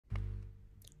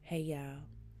Hey y'all,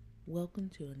 welcome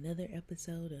to another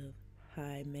episode of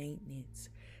High Maintenance.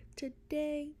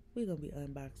 Today we're gonna be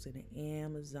unboxing the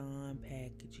Amazon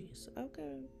packages.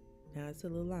 Okay, now it's a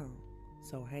little long,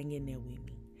 so hang in there with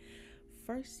me.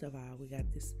 First of all, we got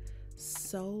this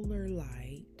solar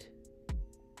light.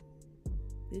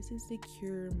 This is to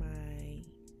cure my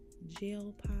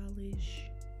gel polish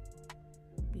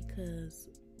because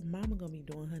mama gonna be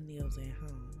doing her nails at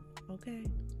home. Okay.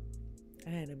 I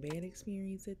had a bad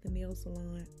experience at the nail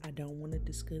salon. I don't want to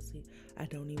discuss it. I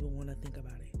don't even want to think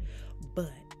about it.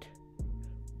 But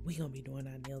we gonna be doing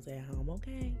our nails at home,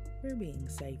 okay? We're being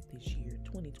safe this year,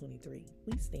 2023.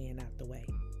 We staying out the way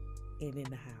and in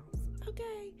the house,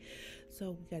 okay?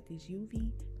 So we got this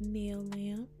UV nail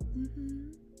lamp.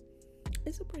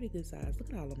 It's a pretty good size.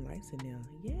 Look at all them lights in there.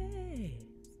 Yes.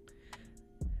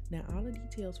 Now, all the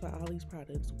details for all these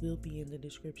products will be in the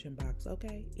description box,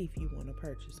 okay? If you want to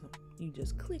purchase them, you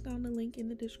just click on the link in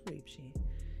the description.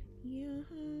 Yeah,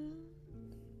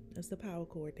 that's the power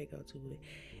cord they go to it.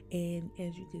 And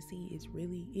as you can see,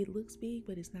 it looks big,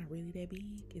 but it's not really that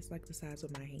big. It's like the size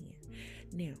of my hand.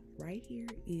 Now, right here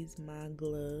is my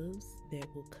gloves that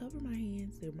will cover my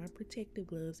hands. They're my protective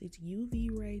gloves. It's UV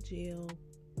ray gel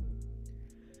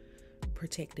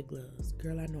protective gloves.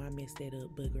 Girl, I know I messed that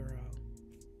up, but girl,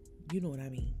 you know what I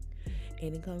mean.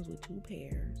 And it comes with 2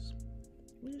 pairs,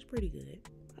 which is pretty good.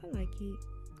 I like it.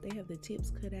 They have the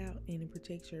tips cut out and it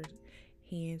protects your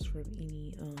hands from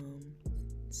any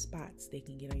spots they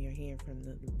can get on your hand from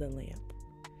the lamp.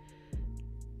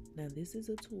 Now this is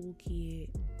a toolkit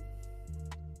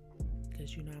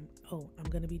because I'm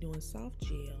gonna be doing soft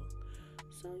gel,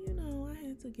 so I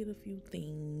had to get a few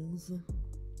things.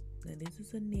 Now this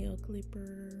is a nail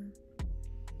clipper.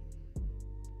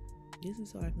 This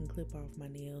is so I can clip off my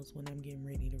nails when I'm getting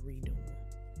ready to redo them.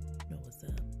 Know what's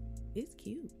up? It's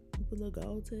cute. Keep a little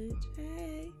gold touch.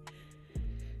 Hey.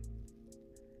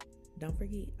 Don't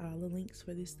forget, all the links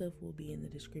for this stuff will be in the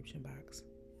description box.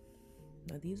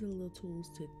 Now these are the little tools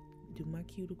to do my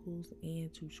cuticles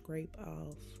and to scrape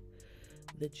off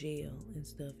the gel and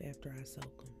stuff after I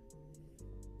soak them.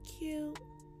 Cute.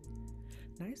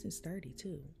 Nice and sturdy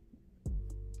too.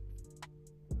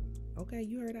 Okay,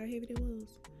 you heard how heavy it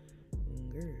was?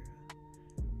 Girl,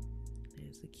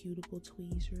 there's the cuticle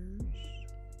tweezers.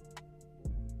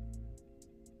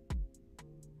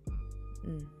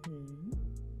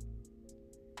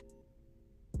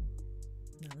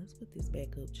 Now let's put this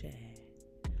back up, Chad.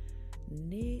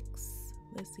 Next,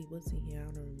 let's see what's in here. I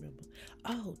don't remember.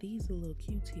 Oh, these are little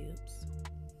Q-tips.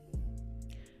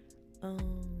 I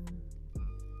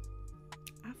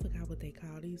forgot what they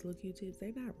call these little Q-tips.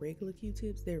 They're not regular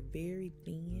Q-tips. They're very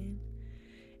thin.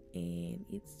 And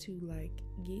it's to like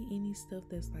get any stuff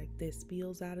that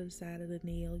spills out of the side of the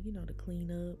nail, to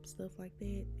clean up stuff like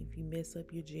that. If you mess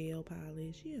up your gel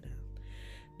polish,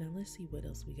 Now let's see what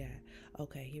else we got.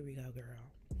 Okay, here we go, girl.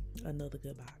 Another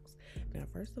good box. Now,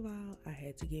 first of all, I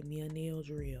had to get me a nail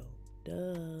drill.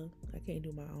 Duh. I can't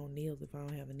do my own nails if I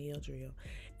don't have a nail drill.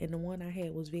 And the one I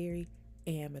had was very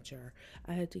amateur.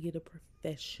 I had to get a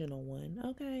professional one.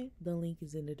 Okay, the link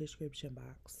is in the description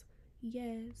box.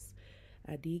 Yes.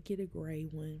 I did get a gray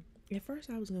one. At first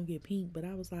I was going to get pink, but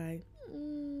I was like,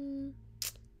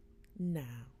 nah,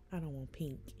 I don't want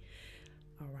pink.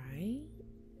 All right.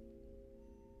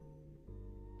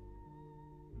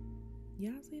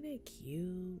 Y'all see that?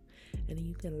 Cute. And then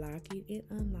you can lock it and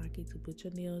unlock it to put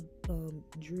your nail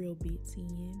drill bits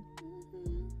in.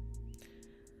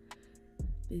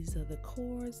 These are the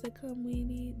cords that come with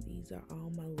it. These are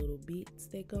all my little bits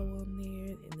that go on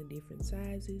there in the different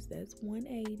sizes. That's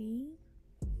 $180.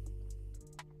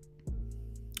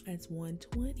 That's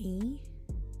 $120.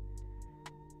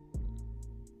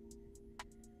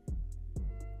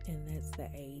 And that's the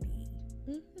 $80.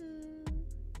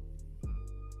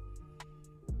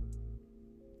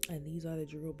 And these are the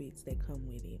drill bits that come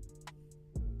with it.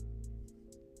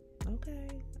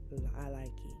 Okay, I like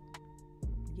it.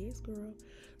 Yes, girl.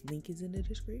 Link is in the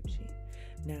description.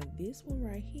 Now, this one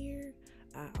right here,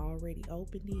 I already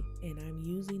opened it and I'm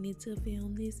using it to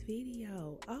film this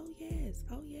video. Oh yes.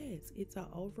 It's an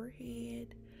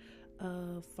overhead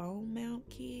phone mount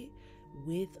kit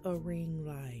with a ring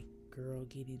light. Girl,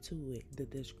 get into it. The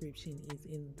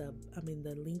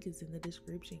link is in the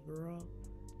description, girl.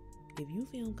 If you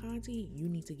film content, you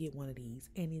need to get one of these,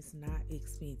 and it's not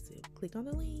expensive. Click on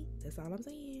the link. That's all I'm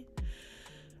saying.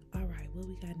 All right, what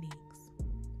we got next?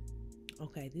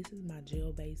 Okay, this is my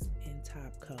gel base and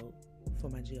top coat for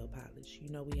my gel polish.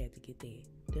 We had to get that.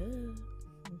 Duh.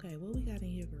 Okay, what we got in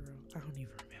here, girl? I don't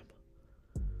even remember.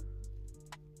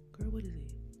 Girl, what is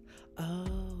it?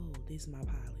 Oh, this is my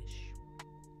polish.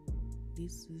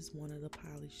 This is one of the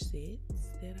polish sets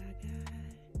that I got.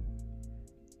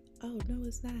 Oh, no,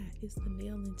 it's not. It's the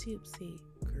nail and tip set.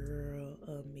 Girl,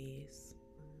 a mess.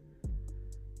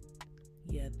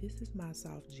 Yeah, this is my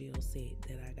soft gel set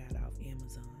that I got off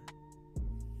Amazon.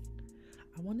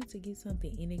 I wanted to get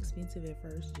something inexpensive at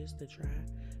first just to try,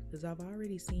 because I've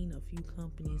already seen a few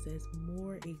companies that's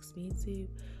more expensive,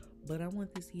 but I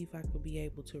want to see if I could be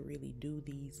able to really do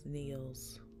these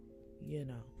nails,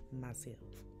 myself,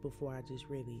 before I just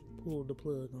really pull the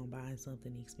plug on buying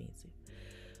something expensive.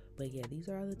 But yeah, these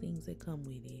are all the things that come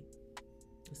with it.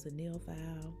 It's a nail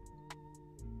file.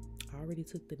 I already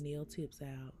took the nail tips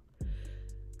out.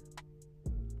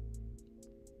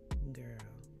 Girl.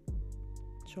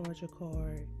 Charger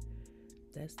card.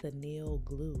 That's the nail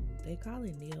glue. They call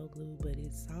it nail glue, but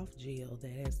it's soft gel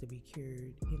that has to be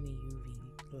cured in the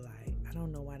UV light. I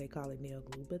don't know why they call it nail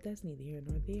glue, but that's neither here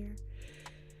nor there.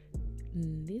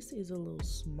 This is a little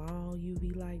small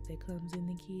UV light that comes in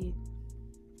the kit,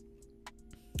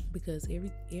 because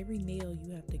every nail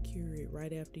you have to cure it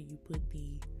right after you put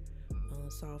the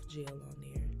soft gel on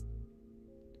there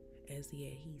as the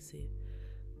adhesive.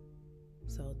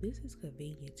 So this is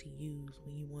convenient to use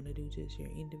when you want to do just your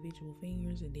individual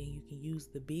fingers, and then you can use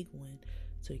the big one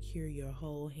to cure your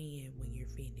whole hand when you're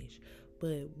finished.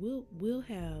 But we'll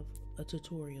have a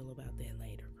tutorial about that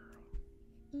later,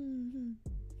 girl.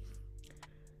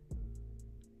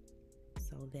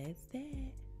 So that's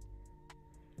that.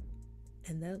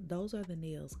 And those are the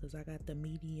nails, because I got the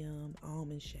medium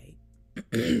almond shape.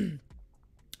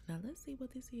 Now let's see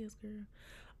what this is, girl.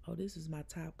 Oh, this is my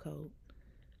top coat.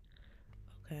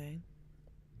 Okay.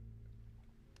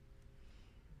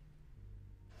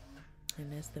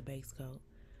 And that's the base coat.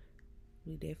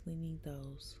 We definitely need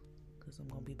those, because I'm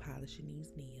going to be polishing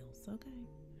these nails. Okay.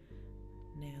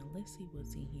 Now let's see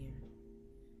what's in here.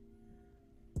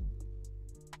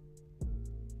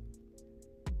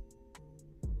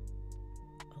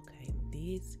 Okay,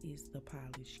 this is the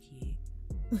polish kit.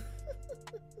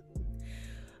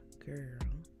 Girl.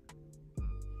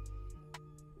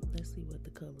 Let's see what the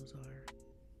colors are.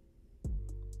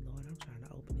 Lord, I'm trying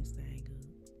to open this thing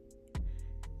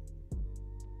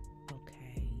up.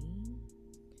 Okay.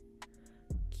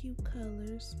 Cute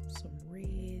colors. Some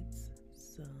reds.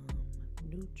 Some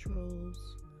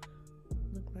neutrals.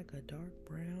 Look like a dark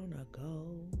brown, a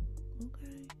gold.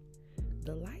 Okay.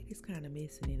 The light is kind of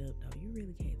messing it up, though. You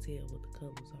really can't tell what the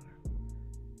colors are.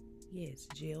 Yes,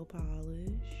 gel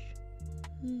polish.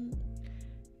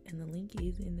 And the link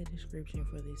is in the description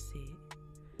for this set.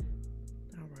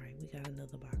 Alright, we got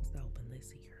another box to open. Let's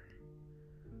see her.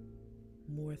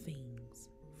 More things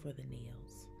for the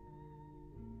nails.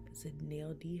 It's a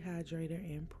nail dehydrator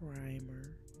and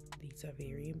primer. These are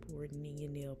very important in your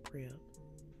nail prep.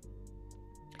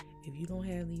 If you don't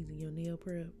have these in your nail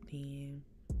prep, then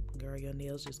girl, your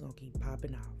nails just gonna keep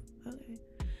popping off. Okay.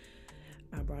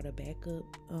 I brought a backup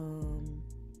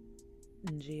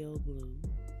gel glue,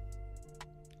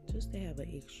 just to have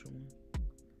an extra one.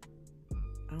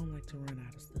 I don't like to run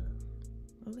out of stuff.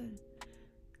 Okay.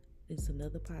 It's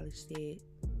another polish set.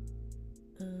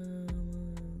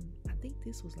 I think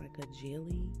this was like a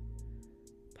jelly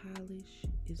polish.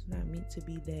 It's not meant to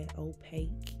be that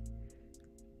opaque.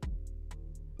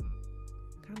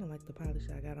 Kind of like the polish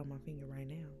I got on my finger right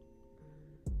now.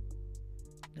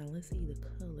 Now let's see the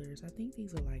colors. I think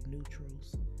these are like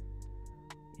neutrals,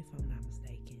 if I'm not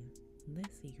mistaken.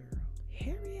 Let's see, girl.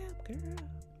 Hurry up, girl.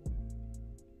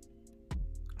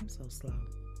 I'm so slow.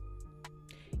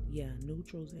 Yeah,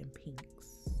 neutrals and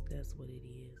pinks. That's what it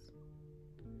is.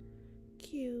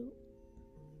 Cute.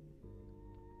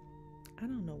 I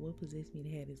don't know what possessed me to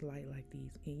have this light like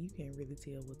these, and you can't really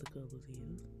tell what the colors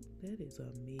is. That is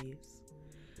a mess.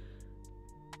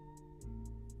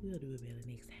 We'll do it better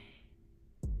next time.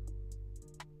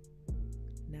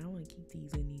 Now I want to keep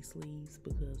these in these sleeves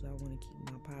because I want to keep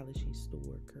my polishes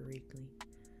stored correctly.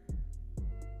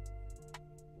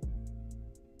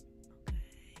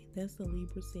 Okay, that's the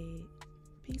Libra set.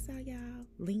 Peace out, y'all.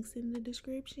 Links in the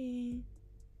description.